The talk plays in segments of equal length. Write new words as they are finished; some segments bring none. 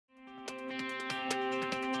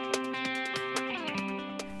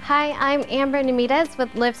Hi, I'm Nimedez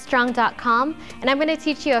with LIVESTRONG.COM, and I'm going to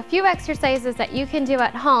teach you a few exercises that you can do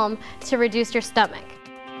at home to reduce your stomach.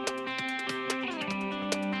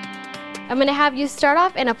 I'm going to have you start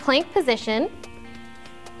off in a plank position,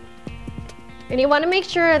 and you want to make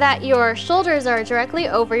sure that your shoulders are directly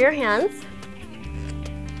over your hands.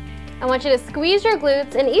 I want you to squeeze your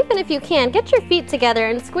glutes, and even if you can, get your feet together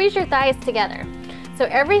and squeeze your thighs together. So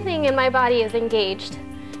everything in my body is engaged.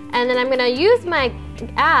 And then I'm going to use my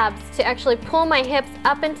abs to actually pull my hips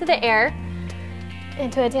up into the air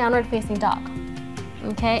into a downward facing dog.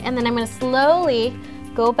 Okay, and then I'm going to slowly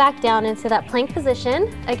go back down into that plank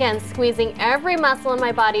position. Again, squeezing every muscle in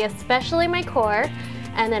my body, especially my core,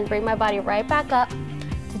 and then bring my body right back up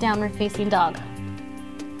to downward facing dog.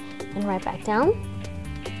 And right back down,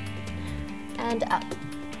 and up,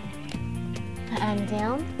 and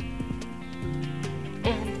down,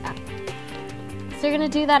 and up. So you're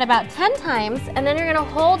going to do that about 10 times, and then you're going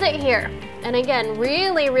to hold it here. And again,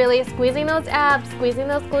 really, really squeezing those abs, squeezing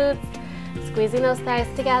those glutes, squeezing those thighs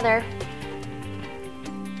together.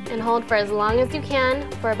 And hold for as long as you can,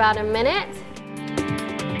 for about a minute.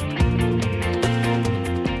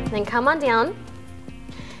 Then come on down.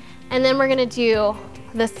 And then we're going to do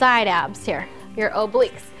the side abs here, your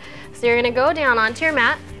obliques. So you're going to go down onto your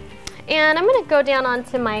mat, and I'm going to go down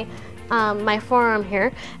onto my forearm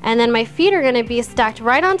here, and then my feet are going to be stacked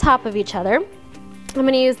right on top of each other. I'm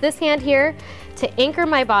going to use this hand here to anchor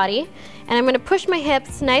my body, and I'm going to push my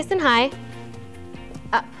hips nice and high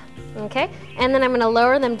up, okay? And then I'm going to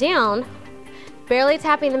lower them down, barely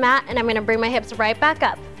tapping the mat, and I'm going to bring my hips right back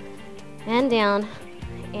up and down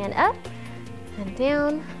and up and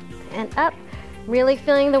down and up, really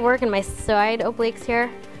feeling the work in my side obliques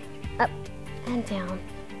here, up and down.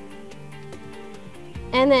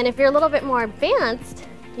 And then if you're a little bit more advanced,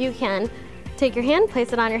 you can take your hand,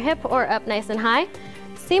 place it on your hip or up nice and high.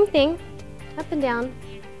 Same thing, up and down.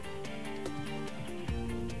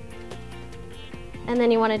 And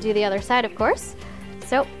then you want to do the other side, of course.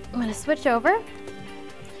 So I'm going to switch over.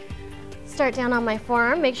 Start down on my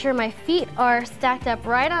forearm. Make sure my feet are stacked up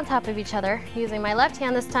right on top of each other, using my left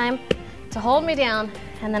hand this time to hold me down.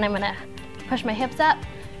 And then I'm going to push my hips up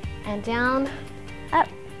and down, up,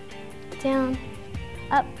 down,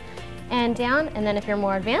 up and down. And then if you're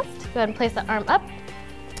more advanced, go ahead and place the arm up,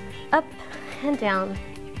 up and down.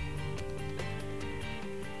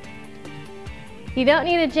 You don't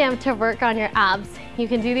need a gym to work on your abs. You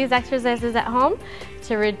can do these exercises at home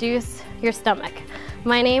to reduce your stomach.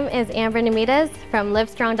 My name is Nimedez from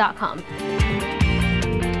LIVESTRONG.COM.